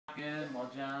While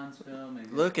John's filming.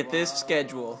 Look at this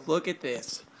schedule. Look at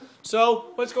this. So,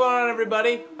 what's going on,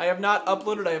 everybody? I have not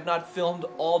uploaded, I have not filmed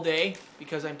all day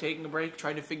because I'm taking a break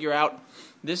trying to figure out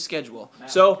this schedule.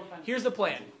 So, here's the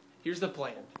plan.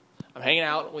 I'm hanging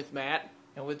out with Matt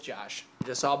and with Josh.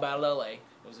 Just saw Battle LA. It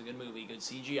was a good movie, good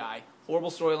CGI.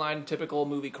 Horrible storyline, typical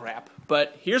movie crap.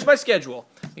 But here's my schedule.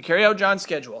 The Carry Out John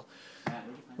schedule.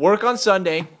 Work on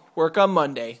Sunday, work on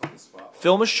Monday.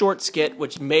 Film a short skit,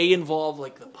 which may involve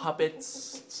like the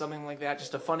puppets, something like that.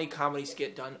 Just a funny comedy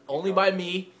skit done only by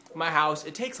me, in my house.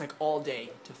 It takes like all day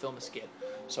to film a skit,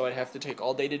 so I'd have to take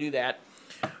all day to do that.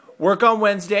 Work on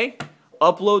Wednesday,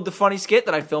 upload the funny skit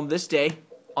that I filmed this day.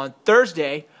 On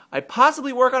Thursday, I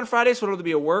possibly work on Friday, so it'll either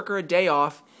be a work or a day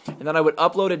off, and then I would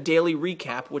upload a daily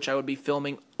recap, which I would be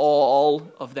filming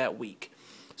all of that week.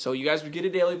 So you guys would get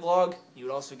a daily vlog. You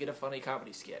would also get a funny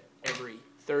comedy skit every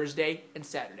Thursday and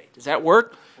Saturday. Does that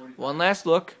work? One last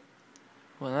look.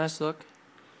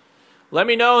 Let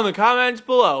me know in the comments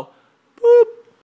below. Boop.